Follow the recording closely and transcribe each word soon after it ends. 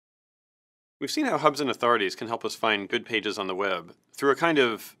We've seen how hubs and authorities can help us find good pages on the web through a kind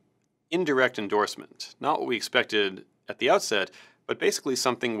of indirect endorsement. Not what we expected at the outset, but basically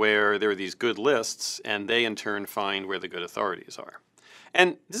something where there are these good lists and they in turn find where the good authorities are.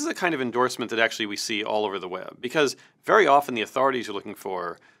 And this is a kind of endorsement that actually we see all over the web, because very often the authorities are looking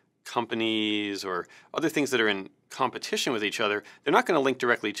for companies or other things that are in competition with each other. They're not going to link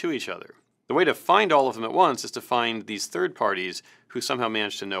directly to each other. The way to find all of them at once is to find these third parties who somehow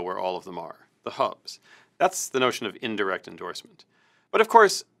manage to know where all of them are, the hubs. That's the notion of indirect endorsement. But of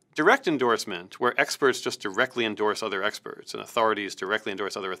course, direct endorsement, where experts just directly endorse other experts and authorities directly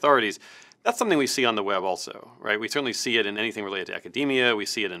endorse other authorities, that's something we see on the web also, right? We certainly see it in anything related to academia, we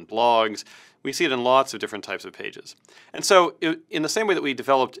see it in blogs, we see it in lots of different types of pages. And so in the same way that we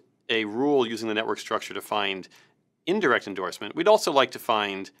developed a rule using the network structure to find indirect endorsement, we'd also like to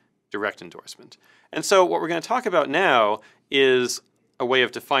find direct endorsement. And so what we're going to talk about now is a way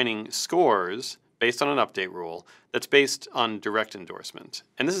of defining scores based on an update rule that's based on direct endorsement.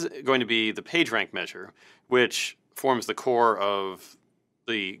 And this is going to be the PageRank measure, which forms the core of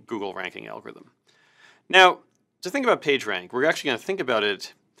the Google ranking algorithm. Now, to think about PageRank, we're actually going to think about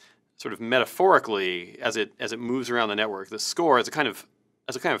it sort of metaphorically as it moves around the network. The score as a kind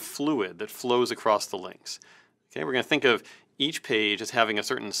of fluid that flows across the links. Okay, we're going to think of each page as having a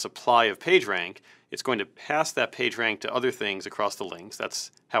certain supply of PageRank. It's going to pass that PageRank to other things across the links.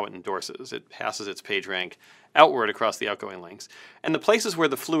 That's how it endorses. It passes its PageRank outward across the outgoing links. And the places where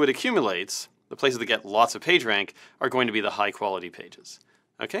the fluid accumulates, the places that get lots of PageRank, are going to be the high quality pages.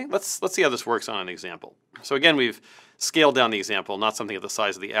 Okay, let's see how this works on an example. So again, we've scaled down the example, not something at the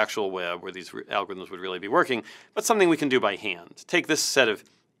size of the actual web where these algorithms would really be working, but something we can do by hand. Take this set of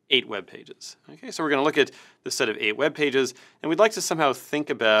 8 web pages. Okay, so we're going to look at this set of 8 web pages, and we'd like to somehow think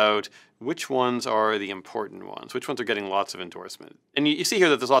about which ones are the important ones, which ones are getting lots of endorsement. And you see here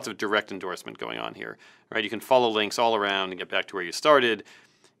that there's lots of direct endorsement going on here, right? You can follow links all around and get back to where you started.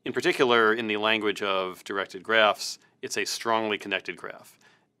 In particular, in the language of directed graphs, it's a strongly connected graph.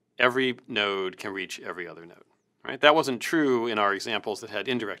 Every node can reach every other node, right? That wasn't true in our examples that had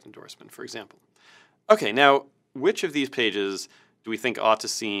indirect endorsement, for example. Okay, now, which of these pages do we think ought to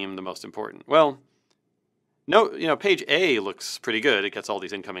seem the most important? Well, no, page A looks pretty good. It gets all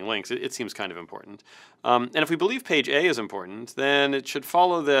these incoming links. It seems kind of important. And if we believe page A is important, then it should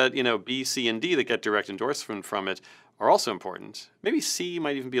follow that B, C, and D that get direct endorsement from it are also important. Maybe C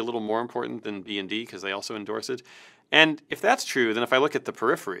might even be a little more important than B and D because they also endorse it. And if that's true, then if I look at the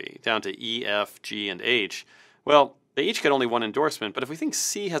periphery down to E, F, G, and H, well, they each get only one endorsement. But if we think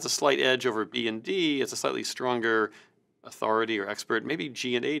C has a slight edge over B and D, it's a slightly stronger authority or expert, maybe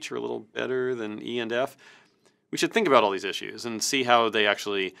G and H are a little better than E and F. We should think about all these issues and see how they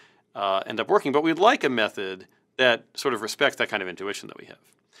actually end up working. But we'd like a method that sort of respects that kind of intuition that we have.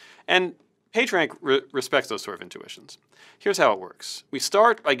 And PageRank respects those sort of intuitions. Here's how it works. We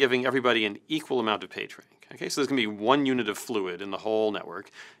start by giving everybody an equal amount of PageRank. Okay, so there's going to be 1 unit of fluid in the whole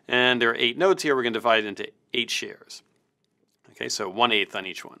network. And there are 8 nodes here. We're going to divide it into 8 shares. Okay, so 1/8 on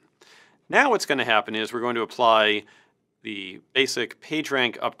each one. Now what's going to happen is we're going to apply the basic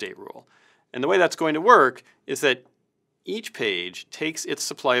PageRank update rule. And the way that's going to work is that each page takes its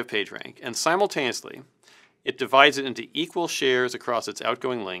supply of PageRank and simultaneously it divides it into equal shares across its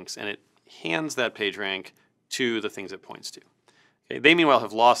outgoing links and it hands that PageRank to the things it points to. Okay, they meanwhile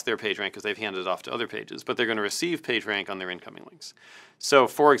have lost their PageRank because they've handed it off to other pages, but they're going to receive PageRank on their incoming links. So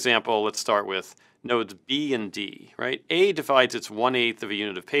for example, let's start with nodes B and D, right? A divides its 1/8 of a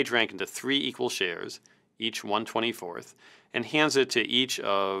unit of PageRank into 3 equal shares, each 1/24th, and hands it to each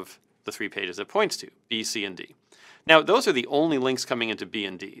of the 3 pages it points to, B, C, and D. Now, those are the only links coming into B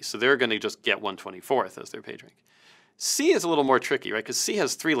and D, so they're going to just get 1/24th as their PageRank. C is a little more tricky, right, because C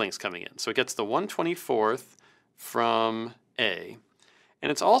has 3 links coming in. So it gets the 1/24th from A,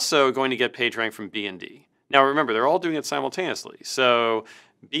 and it's also going to get PageRank from B and D. Now, remember, they're all doing it simultaneously, so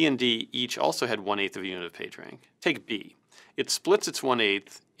B and D each also had 1/8 of a unit of PageRank. Take B. It splits its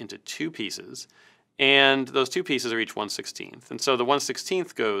 1/8 into 2 pieces, and those 2 pieces are each 1/16th. And so the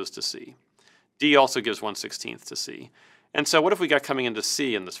 1/16th goes to C. D also gives 1/16th to C. And so what have we got coming into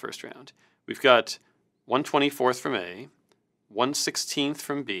C in this first round? We've got 1/24th from A, 1/16th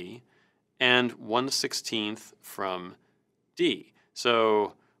from B, and 1/16th from D.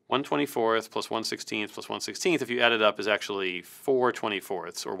 So 1/24th plus 1/16th plus 1/16th, if you add it up, is actually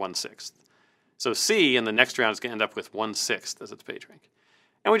 4/24ths or 1/6. So C in the next round is going to end up with 1/6 as its PageRank.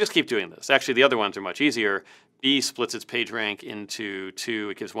 And we just keep doing this. Actually, the other ones are much easier. B splits its PageRank into 2.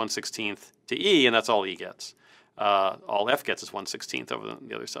 It gives 1/16th to E, and that's all E gets. All F gets is 1/16th over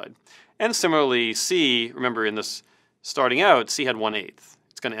the other side. And similarly, C, remember in this starting out, C had 1/8.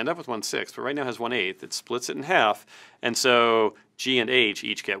 It's going to end up with 1/6, but right now has 1/8. It splits it in half, and so G and H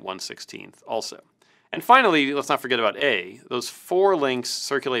each get 1/16 also. And finally, let's not forget about A. Those 4 links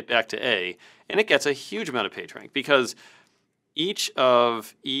circulate back to A, and it gets a huge amount of PageRank because each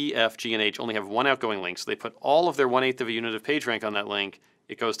of E, F, G, and H only have 1 outgoing link, so they put all of their 1/8 of a unit of PageRank on that link.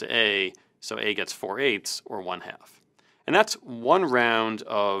 It goes to A, so A gets 4/8 or 1/2. And that's one round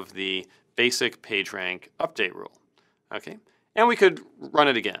of the basic PageRank update rule. Okay, and we could run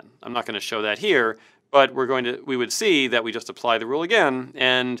it again. I'm not going to show that here, but we would see that we just apply the rule again,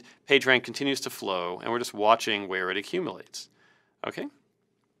 and PageRank continues to flow, and we're just watching where it accumulates. Okay,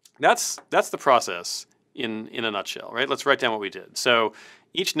 that's the process in a nutshell, right? Let's write down what we did. So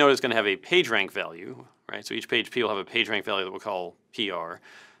each node is going to have a PageRank value, right? So each page P will have a PageRank value that we'll call PR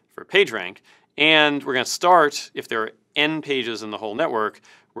for PageRank, and we're going to start, if there are n pages in the whole network,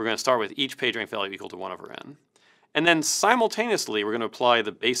 we're going to start with each PageRank value equal to 1/n. And then simultaneously, we're going to apply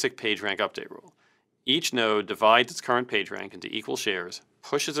the basic PageRank update rule. Each node divides its current PageRank into equal shares,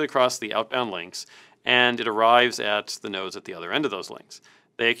 pushes it across the outbound links, and it arrives at the nodes at the other end of those links.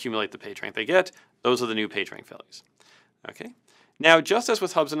 They accumulate the PageRank they get. Those are the new PageRank values. Okay. Now, just as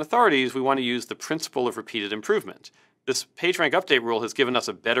with hubs and authorities, we want to use the principle of repeated improvement. This PageRank update rule has given us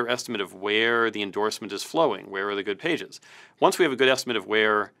a better estimate of where the endorsement is flowing, where are the good pages. Once we have a good estimate of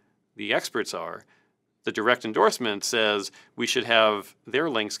where the experts are, the direct endorsement says we should have their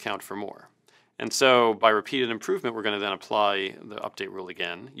links count for more. And so by repeated improvement, we're going to then apply the update rule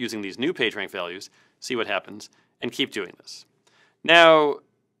again, using these new PageRank values, see what happens, and keep doing this. Now,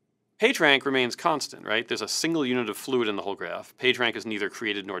 PageRank remains constant, right? There's a single unit of fluid in the whole graph. PageRank is neither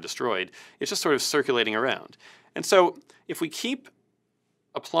created nor destroyed. It's just sort of circulating around. And so if we keep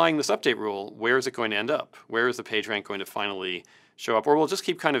applying this update rule, where is it going to end up? Where is the PageRank going to finally show up? Or we'll just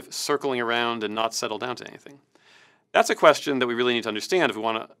keep kind of circling around and not settle down to anything. That's a question that we really need to understand if we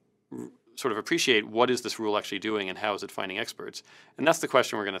want to sort of appreciate what is this rule actually doing and how is it finding experts. And that's the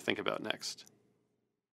question we're going to think about next.